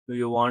Do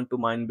you want to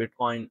mine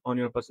Bitcoin on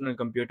your personal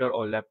computer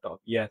or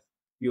laptop? Yes,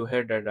 you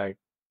heard that right.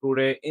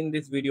 Today in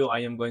this video, I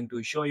am going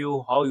to show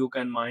you how you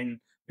can mine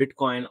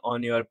Bitcoin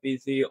on your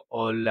PC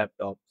or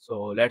laptop.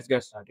 So let's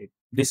get started.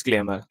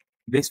 Disclaimer.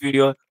 This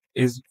video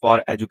is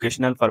for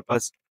educational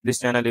purpose. This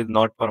channel is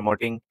not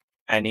promoting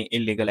any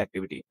illegal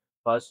activity.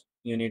 First,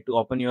 you need to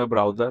open your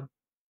browser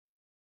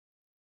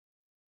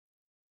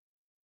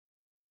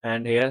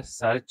and here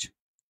search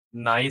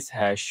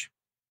Nicehash.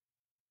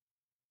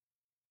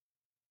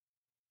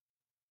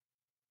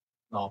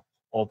 Now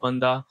open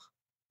the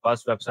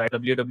first website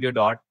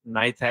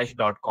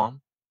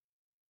www.nicehash.com.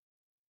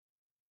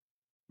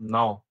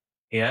 Now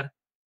here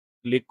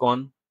click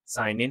on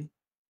sign in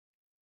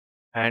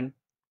and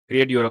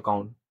create your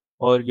account,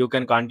 or you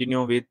can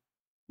continue with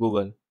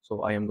Google.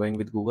 So I am going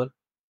with Google.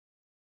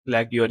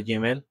 Select your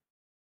Gmail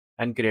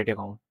and create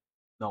account.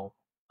 Now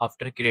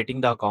after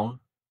creating the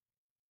account,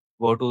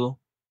 go to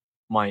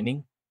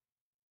mining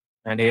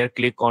and here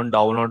click on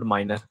download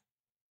miner.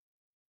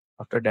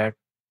 After that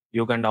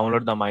you can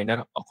download the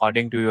miner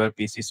according to your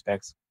PC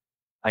specs.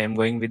 I am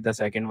going with the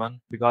second one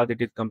because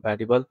it is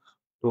compatible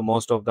to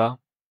most of the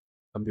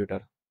computer.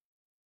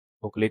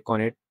 So click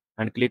on it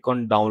and click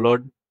on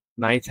download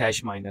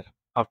Nicehash miner.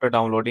 After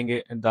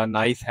downloading the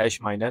Nicehash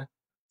miner,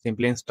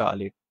 simply install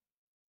it.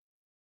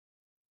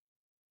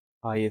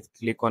 I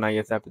click on I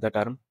accept the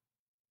term.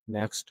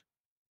 Next.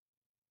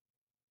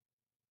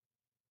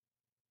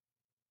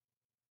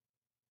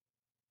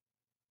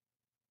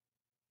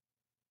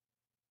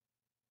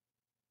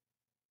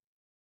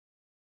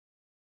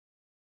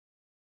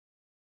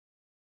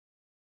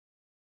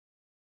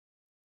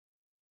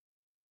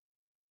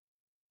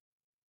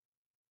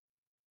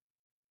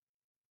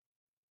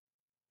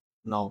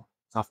 Now,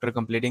 after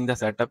completing the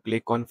setup,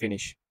 click on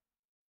finish.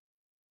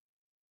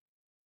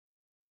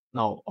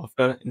 Now,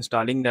 after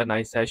installing the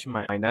Nicehash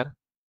miner,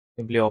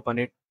 simply open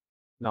it.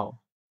 Now,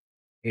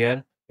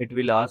 here it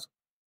will ask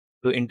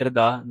to enter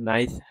the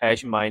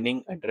Nicehash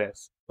mining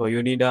address. So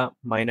you need a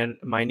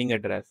mining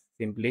address.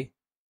 Simply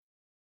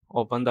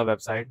open the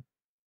website.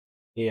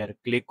 Here,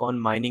 click on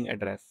mining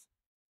address.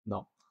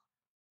 Now,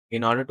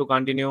 in order to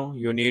continue,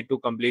 you need to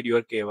complete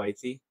your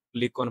KYC.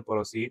 Click on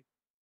proceed.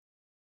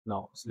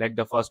 Now, select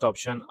the first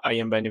option. I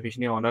am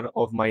beneficiary owner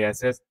of my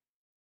assets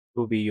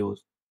to be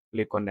used.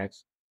 Click on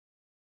next.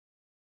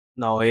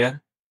 Now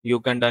here, you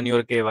can done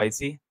your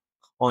KYC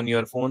on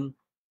your phone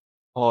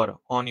or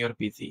on your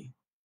PC.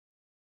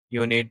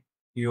 You need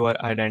your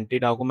identity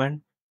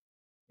document.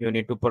 You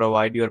need to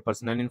provide your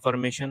personal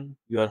information,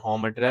 your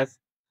home address,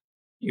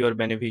 your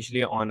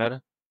beneficiary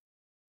owner,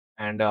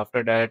 and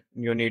after that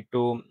you need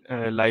to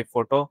live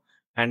photo,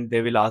 and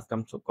they will ask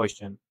some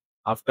question.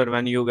 After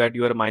when you get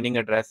your mining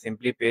address,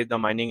 simply paste the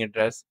mining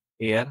address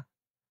here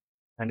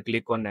and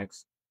click on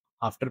next.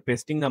 After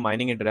pasting the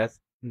mining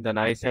address, the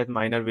Nicehash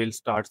miner will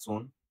start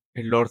soon.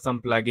 It loads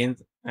some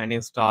plugins and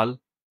install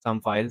some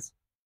files.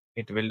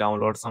 It will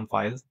download some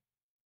files.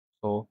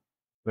 So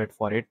wait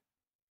for it.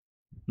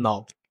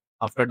 Now,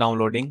 after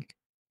downloading,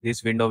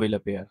 this window will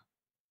appear.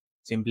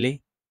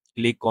 Simply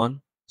click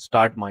on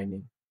start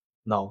mining.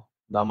 Now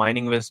the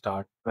mining will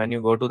start. When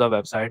you go to the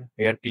website,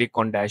 here click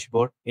on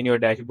dashboard. In your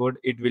dashboard,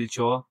 it will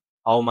show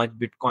how much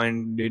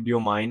Bitcoin did you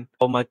mine,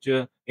 how much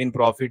in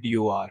profit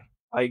you are.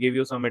 I give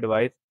you some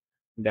advice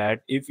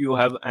that if you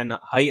have an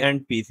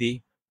high-end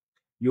PC,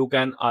 you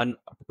can earn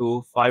up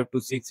to $5 to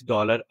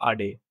 $6 a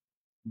day,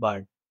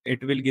 but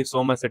it will give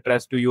so much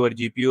stress to your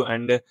GPU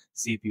and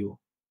CPU.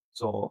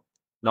 So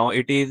now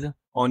it is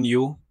on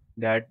you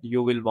that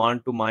you will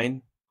want to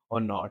mine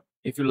or not.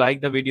 If you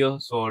like the video,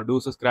 so do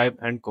subscribe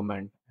and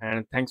comment.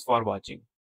 And thanks for watching.